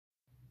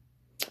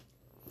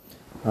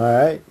All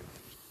right.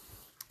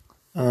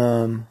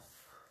 Um,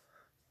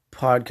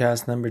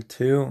 Podcast number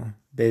 2,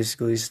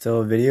 basically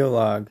still a video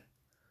log.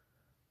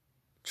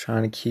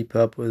 Trying to keep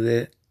up with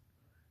it.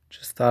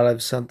 Just thought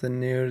of something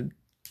new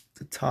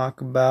to talk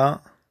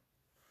about.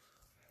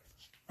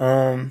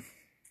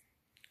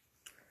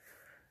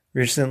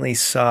 Recently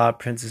saw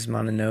Princess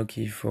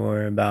Mononoke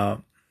for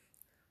about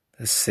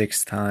the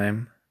 6th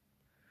time.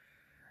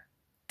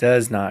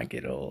 Does not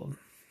get old.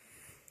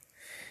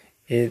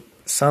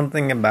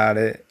 Something about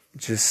it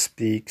just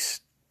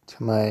speaks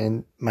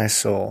to my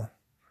soul.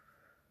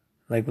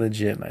 Like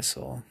legit my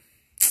soul.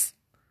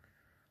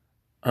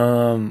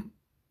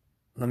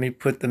 Let me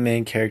put the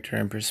main character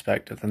in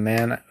perspective. The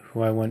man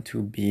who I want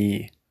to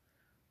be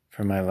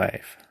for my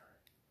life.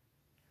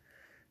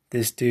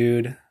 This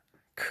dude,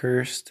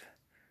 cursed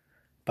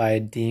by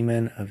a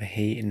demon of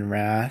hate and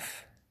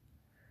wrath,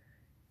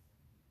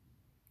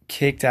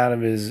 kicked out of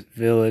his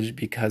village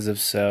because of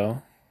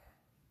so.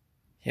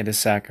 He had to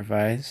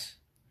sacrifice.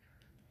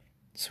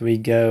 So he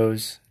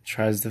goes,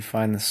 tries to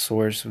find the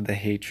source of the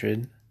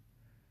hatred,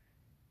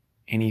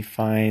 and he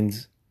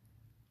finds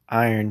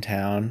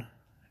Irontown,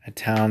 a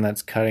town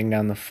that's cutting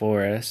down the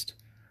forest,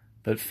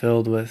 but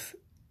filled with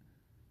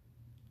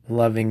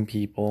loving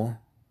people.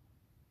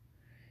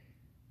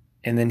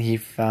 And then he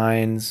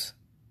finds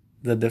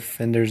the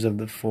defenders of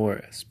the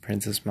forest,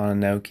 Princess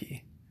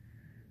Mononoke.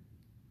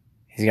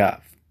 He's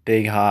got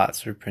big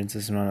hots for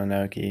Princess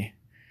Mononoke,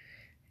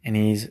 and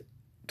he's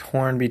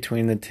torn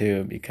between the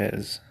two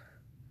because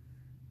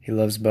he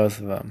loves both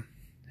of them,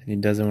 and he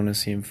doesn't want to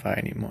see him fight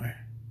anymore.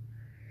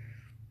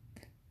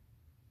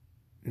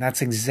 And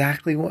that's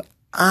exactly what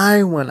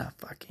I want to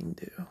fucking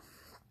do.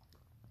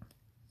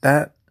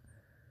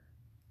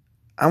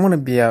 I want to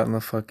be out in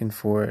the fucking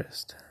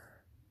forest,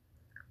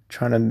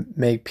 trying to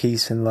make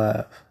peace and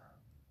love.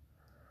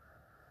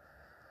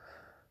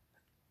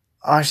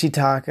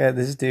 Ashitaka,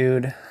 this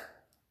dude,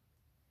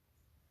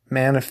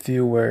 man of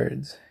few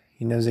words.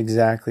 He knows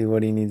exactly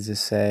what he needs to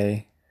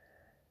say.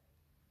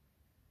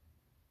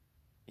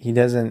 He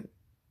doesn't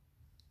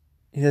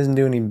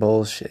do any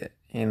bullshit,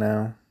 you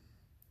know?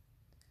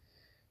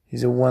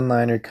 He's a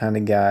one-liner kind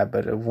of guy,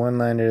 but a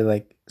one-liner,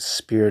 like,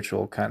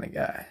 spiritual kind of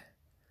guy.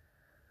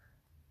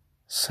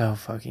 So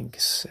fucking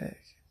sick,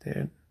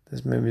 dude.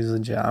 This movie's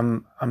legit.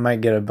 I might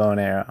get a bow and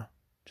arrow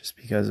just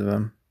because of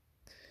him.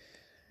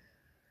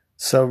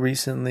 So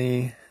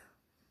recently,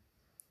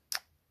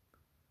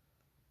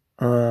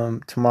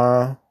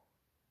 tomorrow,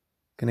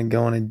 gonna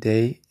go on a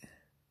date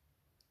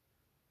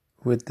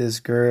with this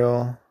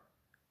girl.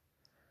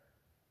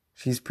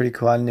 She's pretty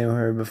cool. I knew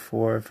her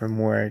before from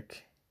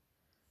work.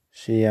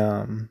 She's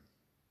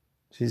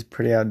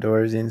pretty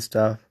outdoorsy and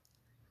stuff.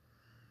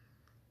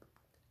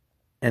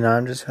 And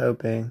I'm just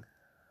hoping,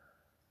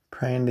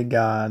 praying to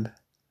God,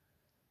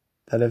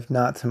 that if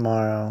not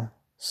tomorrow,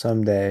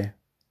 someday,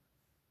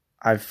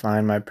 I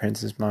find my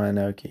Princess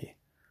Mononoke.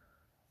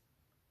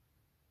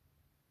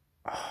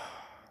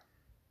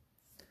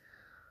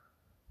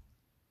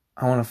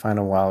 I want to find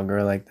a wild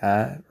girl like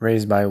that,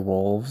 raised by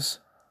wolves.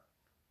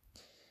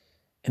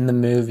 In the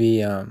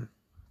movie,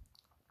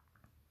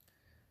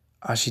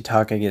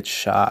 Ashitaka gets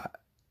shot,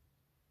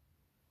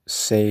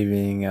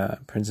 saving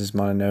Princess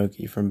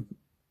Mononoke from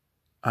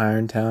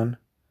Irontown.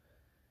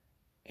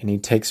 And he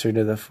takes her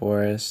to the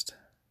forest,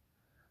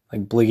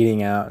 like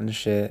bleeding out and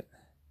shit.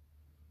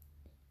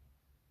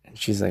 And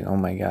she's like, oh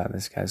my god,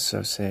 this guy's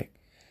so sick.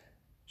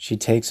 She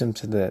takes him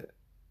to the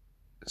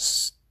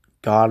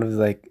god of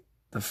like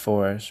the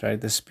forest, right?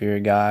 The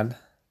spirit god.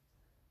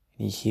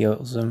 And he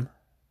heals him.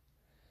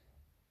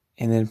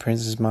 And then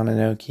Princess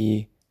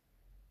Mononoke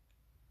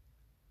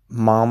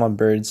mama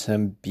birds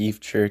him beef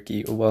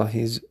jerky while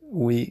he's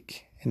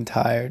weak and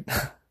tired.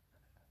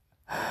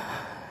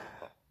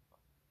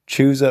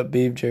 Chews up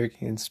beef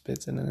jerky and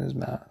spits it in his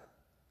mouth.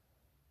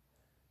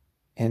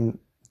 And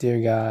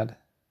dear God,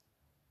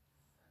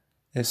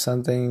 if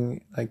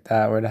something like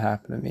that were to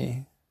happen to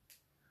me,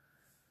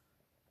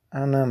 I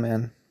don't know,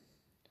 man.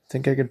 I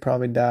think I could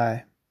probably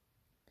die.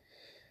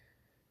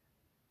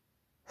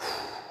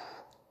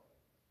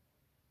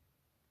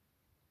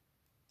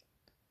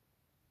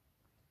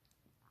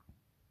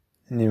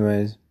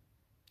 Anyways,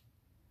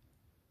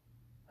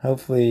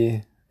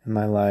 hopefully in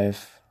my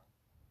life,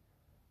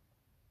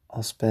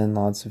 I'll spend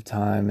lots of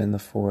time in the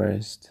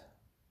forest,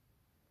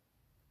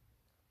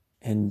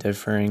 in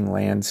differing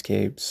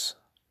landscapes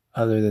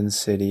other than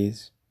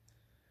cities.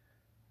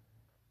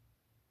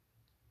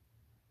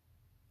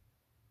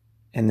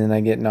 And then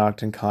I get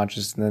knocked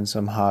unconscious and then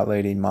some hot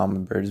lady mama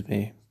birds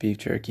me beef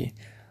jerky.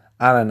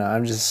 I don't know,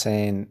 I'm just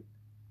saying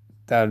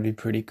that would be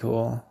pretty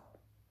cool.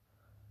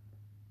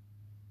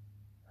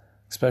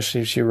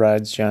 Especially if she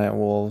rides giant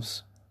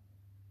wolves.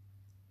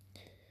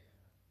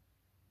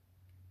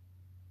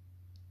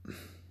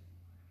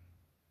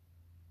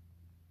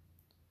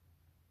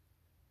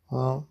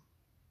 Well,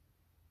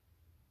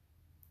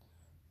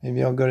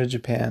 maybe I'll go to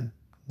Japan.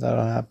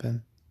 That'll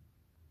happen.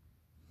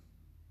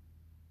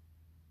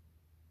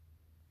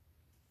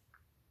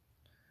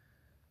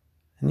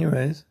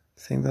 Anyways, I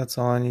think that's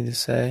all I need to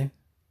say.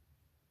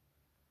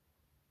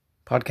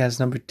 Podcast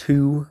number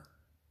 2.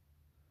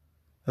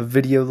 A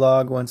video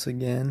log once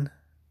again.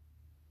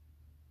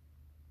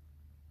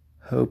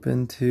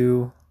 Hoping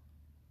to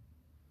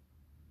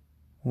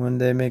one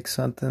day make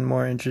something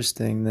more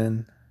interesting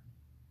than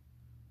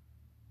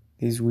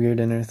these weird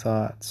inner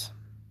thoughts.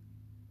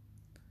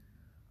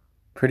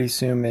 Pretty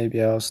soon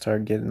maybe I'll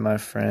start getting my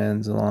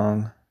friends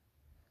along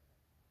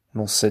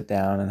and we'll sit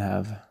down and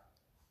have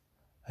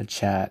a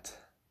chat.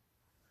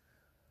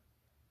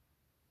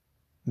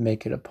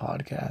 Make it a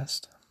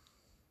podcast.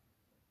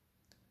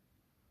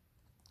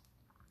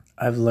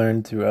 I've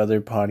learned through other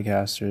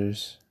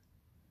podcasters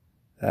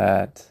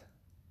that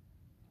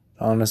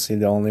honestly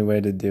the only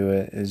way to do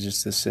it is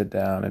just to sit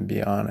down and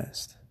be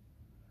honest.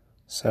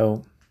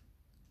 So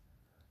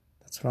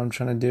that's what I'm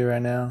trying to do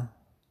right now.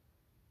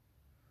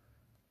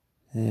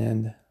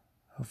 And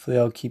hopefully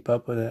I'll keep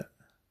up with it.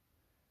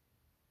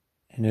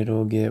 And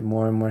it'll get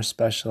more and more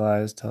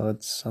specialized till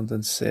it's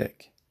something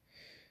sick.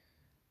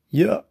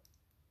 Yeah.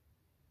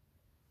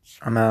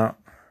 I'm out.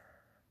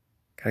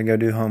 Gotta go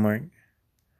do homework.